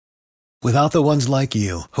Without the ones like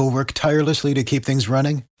you, who work tirelessly to keep things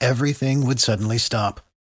running, everything would suddenly stop.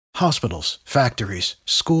 Hospitals, factories,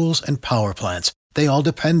 schools, and power plants, they all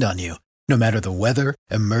depend on you. No matter the weather,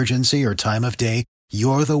 emergency, or time of day,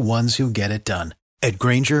 you're the ones who get it done. At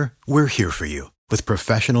Grainger, we're here for you with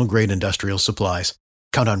professional-grade industrial supplies.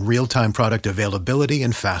 Count on real-time product availability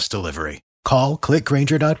and fast delivery. Call,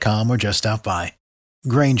 clickgrainger.com, or just stop by.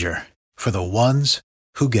 Grainger, for the ones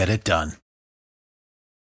who get it done.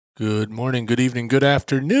 Good morning, good evening, good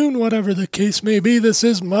afternoon, whatever the case may be. This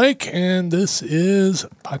is Mike, and this is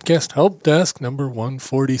Podcast Help Desk number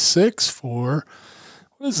 146 for,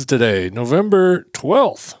 what is it today? November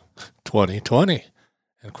 12th, 2020.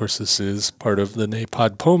 And of course, this is part of the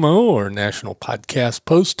NAPOD-POMO, or National Podcast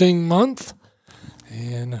Posting Month.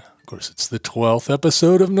 And of course, it's the 12th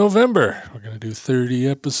episode of November. We're going to do 30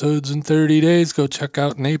 episodes in 30 days. Go check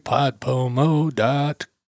out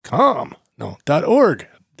napodpomo.com. No, .org.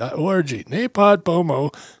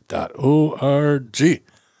 napodpomo.org.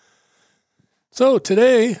 So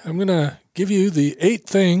today I'm going to give you the 8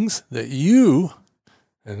 things that you,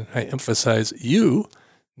 and I emphasize you,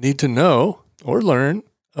 need to know or learn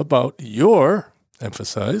about your,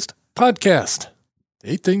 emphasized, podcast.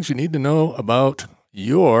 8 things you need to know about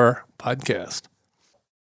your podcast.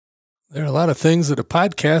 There are a lot of things that a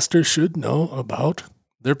podcaster should know about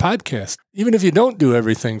their podcast, even if you don't do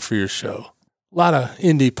everything for your show. A lot of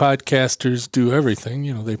indie podcasters do everything.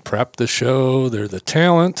 You know, they prep the show. They're the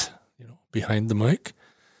talent, behind the mic.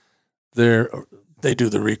 They do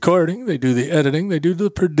the recording. They do the editing. They do the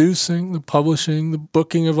producing, the publishing, the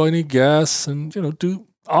booking of any guests, and, do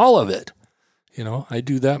all of it. I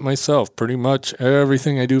do that myself. Pretty much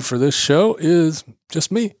everything I do for this show is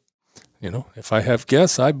just me. If I have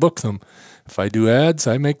guests, I book them. If I do ads,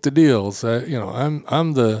 I make the deals.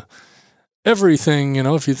 I'm the everything,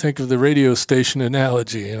 if you think of the radio station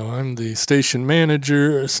analogy, I'm the station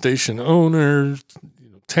manager, station owner,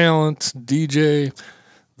 talent, DJ,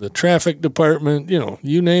 the traffic department,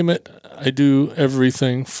 you name it. I do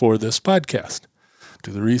everything for this podcast.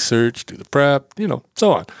 Do the research, do the prep,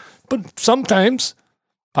 so on. But sometimes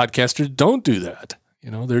podcasters don't do that.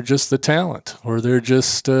 They're just the talent, or they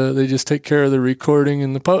just take care of the recording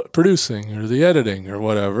and the producing or the editing or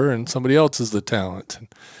whatever, and somebody else is the talent.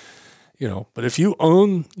 But if you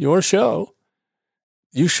own your show,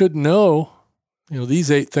 you should know,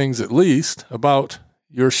 these 8 things at least about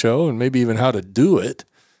your show, and maybe even how to do it,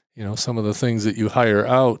 some of the things that you hire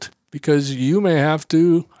out, because you may have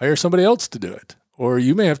to hire somebody else to do it, or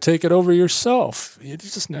you may have to take it over yourself. You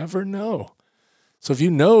just never know. So if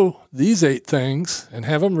you know these 8 things and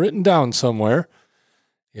have them written down somewhere,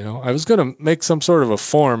 I was going to make some sort of a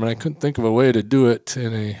form, and I couldn't think of a way to do it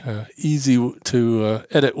in a easy to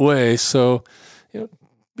edit way. So,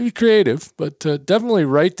 be creative, but definitely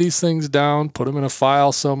write these things down, put them in a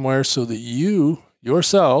file somewhere so that you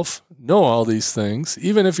yourself know all these things,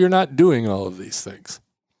 even if you're not doing all of these things.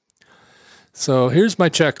 So here's my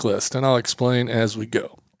checklist, and I'll explain as we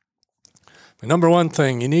go. The number 1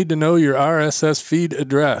 thing, you need to know your RSS feed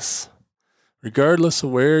address. Regardless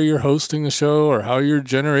of where you're hosting the show or how you're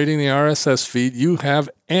generating the RSS feed, you have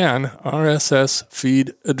an RSS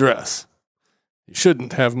feed address. You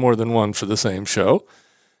shouldn't have more than one for the same show.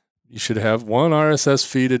 You should have one RSS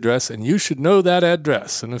feed address, and you should know that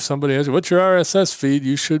address. And if somebody asks you, what's your RSS feed,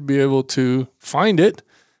 you should be able to find it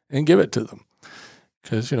and give it to them.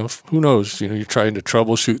 Because, who knows, you're trying to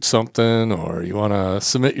troubleshoot something, or you want to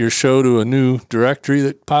submit your show to a new directory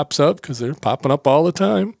that pops up, because they're popping up all the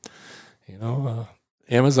time.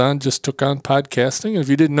 Amazon just took on podcasting. And if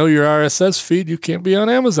you didn't know your RSS feed, you can't be on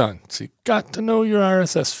Amazon. So you got to know your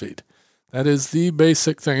RSS feed. That is the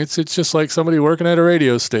basic thing. It's just like somebody working at a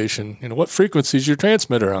radio station. What frequency is your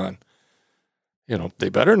transmitter on? They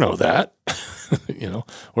better know that.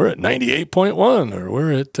 We're at 98.1, or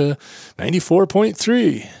we're at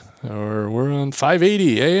 94.3, or we're on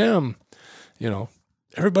 580 AM.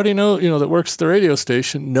 Everybody that works at the radio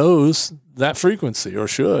station knows that frequency, or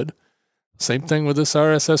should. Same thing with this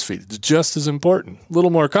RSS feed. It's just as important. A little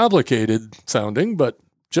more complicated sounding, but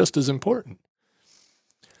just as important.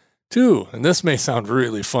 2, and this may sound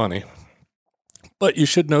really funny, but you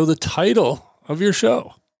should know the title of your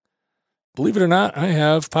show. Believe it or not, I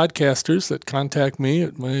have podcasters that contact me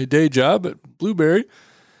at my day job at Blueberry,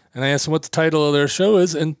 and I ask them what the title of their show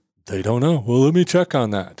is, and they don't know. Well, let me check on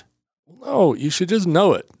that. No, you should just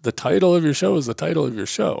know it. The title of your show is the title of your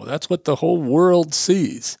show. That's what the whole world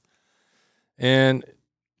sees. And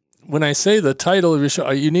when I say the title of your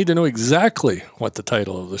show, you need to know exactly what the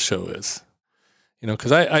title of the show is.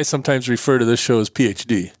 Because I sometimes refer to this show as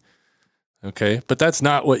PhD. Okay, but that's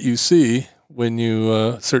not what you see when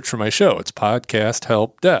you search for my show. It's Podcast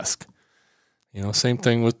Help Desk. Same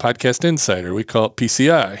thing with Podcast Insider. We call it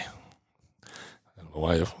PCI. I don't know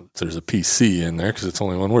why there's a PC in there because it's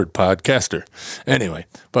only one word, podcaster. Anyway,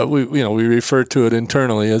 but we refer to it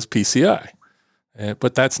internally as PCI.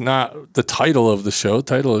 But that's not the title of the show. The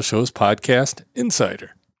title of the show is Podcast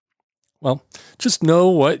Insider. Well, just know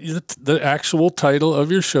what the actual title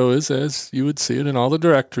of your show is as you would see it in all the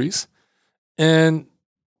directories. And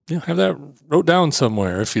have that wrote down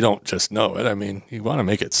somewhere if you don't just know it. I mean, you want to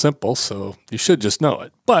make it simple, so you should just know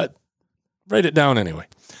it. But write it down anyway.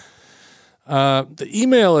 The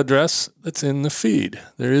email address that's in the feed.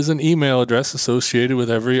 There is an email address associated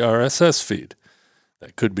with every RSS feed.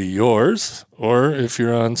 That could be yours, or if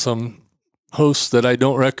you're on some host that I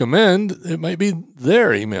don't recommend, it might be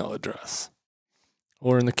their email address.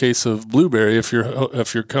 Or in the case of Blueberry, if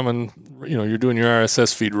you're coming, you're doing your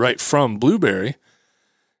RSS feed right from Blueberry,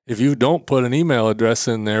 if you don't put an email address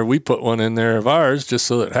in there, we put one in there of ours just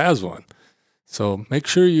so that it has one. So make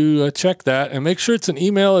sure you check that, and make sure it's an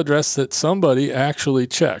email address that somebody actually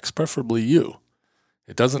checks, preferably you.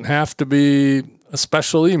 It doesn't have to be a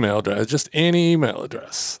special email address, just any email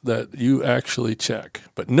address that you actually check.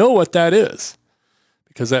 But know what that is,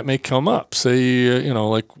 because that may come up. Say,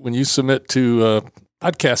 like when you submit to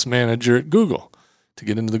Podcast Manager at Google to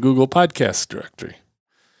get into the Google Podcast directory.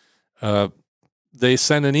 They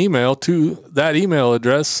send an email to that email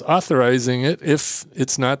address authorizing it if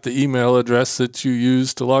it's not the email address that you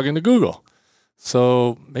use to log into Google.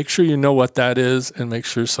 So make sure you know what that is and make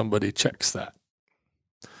sure somebody checks that.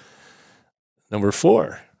 Number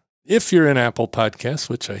 4, if you're in Apple Podcasts,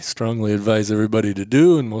 which I strongly advise everybody to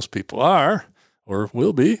do, and most people are or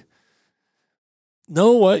will be,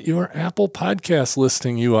 know what your Apple Podcast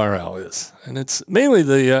listing URL is. And it's mainly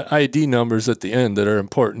the ID numbers at the end that are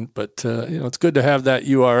important, but it's good to have that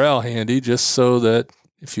URL handy just so that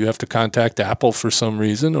if you have to contact Apple for some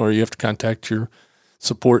reason, or you have to contact your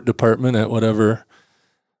support department at whatever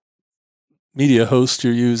media host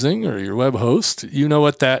you're using or your web host, you know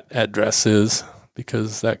what that address is,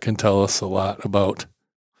 because that can tell us a lot about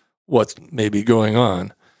what's maybe going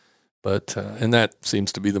on. But and that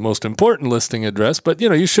seems to be the most important listing address. But,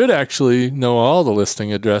 you should actually know all the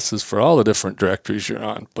listing addresses for all the different directories you're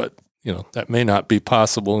on. But, that may not be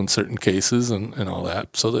possible in certain cases and all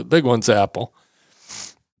that. So the big one's Apple.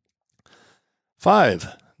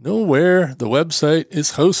 5, know where the website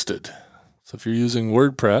is hosted. So if you're using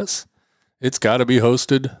WordPress, it's got to be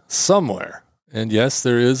hosted somewhere. And yes,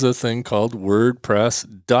 there is a thing called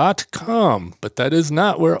WordPress.com, but that is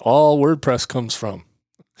not where all WordPress comes from.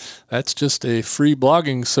 That's just a free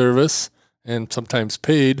blogging service, and sometimes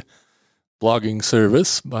paid blogging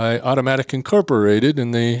service by Automatic Incorporated,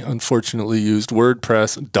 and they unfortunately used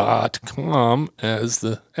WordPress.com as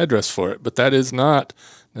the address for it. But that is not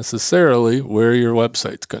necessarily where your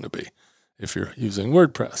website's going to be if you're using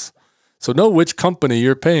WordPress. So know which company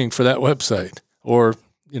you're paying for that website. Or,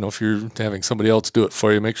 if you're having somebody else do it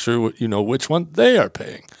for you, make sure you know which one they are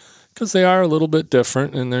paying. Because they are a little bit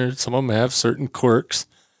different, and some of them have certain quirks.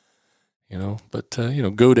 But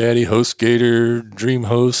GoDaddy, HostGator,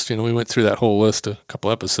 DreamHost, we went through that whole list a couple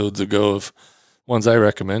episodes ago of ones I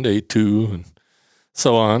recommend, A2 and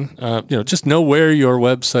so on. Just know where your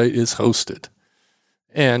website is hosted.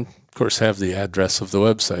 And, of course, have the address of the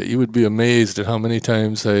website. You would be amazed at how many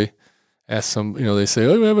times I ask they say,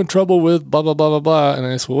 we're having trouble with blah, blah, blah, blah, blah. And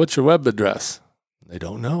I ask, well, what's your web address? They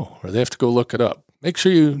don't know, or they have to go look it up. Make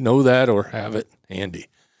sure you know that or have it handy.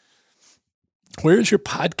 Where is your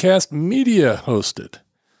podcast media hosted?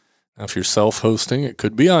 Now, if you're self-hosting, it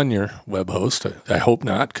could be on your web host. I hope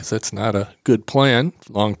not, because that's not a good plan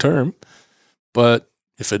long-term. But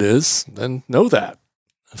if it is, then know that.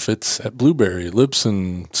 If it's at Blueberry,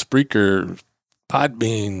 Libsyn, Spreaker,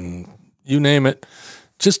 Podbean, you name it,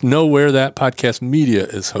 just know where that podcast media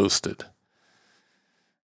is hosted.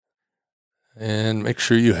 And make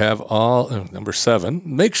sure you have number 7,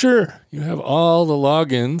 make sure you have all the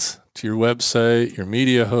logins to your website, your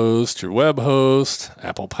media host, your web host,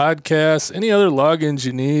 Apple Podcasts, any other logins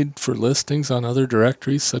you need for listings on other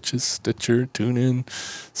directories such as Stitcher, TuneIn,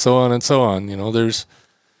 so on and so on.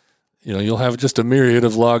 You'll have just a myriad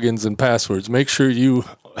of logins and passwords. Make sure you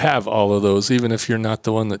have all of those, even if you're not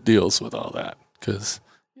the one that deals with all that. Because,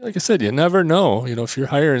 like I said, you never know. If you're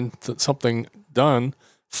hiring something done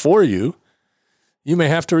for you, you may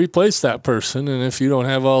have to replace that person. And if you don't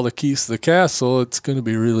have all the keys to the castle, it's going to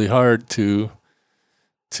be really hard to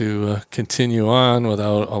continue on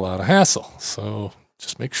without a lot of hassle. So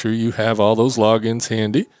just make sure you have all those logins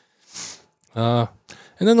handy. And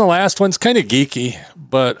then the last one's kind of geeky,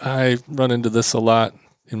 but I run into this a lot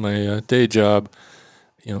in my day job,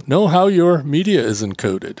 know how your media is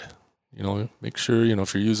encoded. Make sure,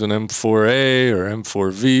 if you're using M4A or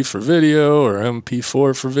M4V for video or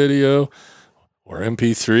MP4 for video or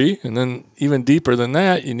MP3. And then even deeper than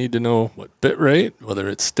that, you need to know what bit rate, whether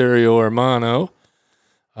it's stereo or mono,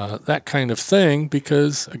 that kind of thing.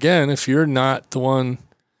 Because again, if you're not the one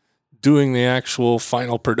doing the actual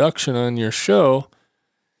final production on your show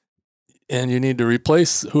and you need to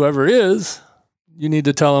replace whoever is, you need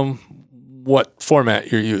to tell them what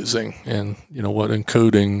format you're using and, what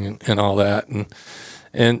encoding and all that.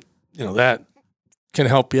 And that can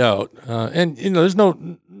help you out. And there's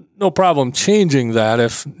no problem changing that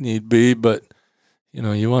if need be, but,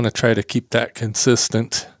 you want to try to keep that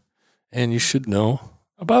consistent and you should know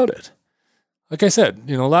about it. Like I said,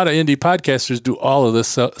 a lot of indie podcasters do all of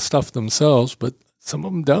this stuff themselves, but some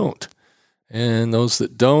of them don't. And those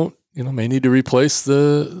that don't, may need to replace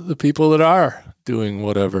the people that are doing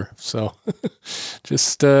whatever. So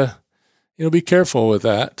just, be careful with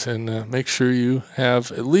that and make sure you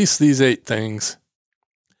have at least these 8 things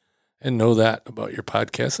and know that about your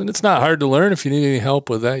podcast. And it's not hard to learn. If you need any help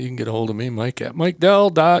with that, you can get a hold of me, Mike at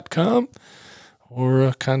MikeDell.com,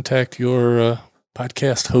 or contact your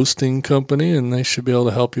podcast hosting company, and they should be able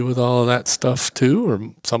to help you with all of that stuff too, or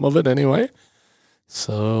some of it anyway.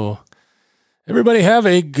 So everybody have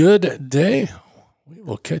a good day. We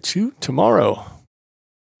will catch you tomorrow.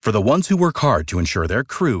 For the ones who work hard to ensure their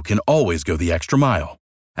crew can always go the extra mile,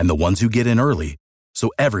 and the ones who get in early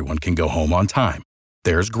so everyone can go home on time,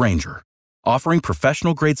 there's Grainger, offering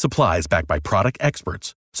professional-grade supplies backed by product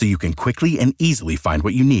experts so you can quickly and easily find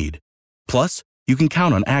what you need. Plus, you can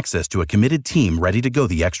count on access to a committed team ready to go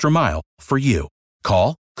the extra mile for you.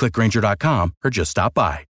 Call, click Grainger.com, or just stop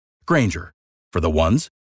by. Grainger, for the ones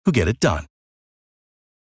who get it done.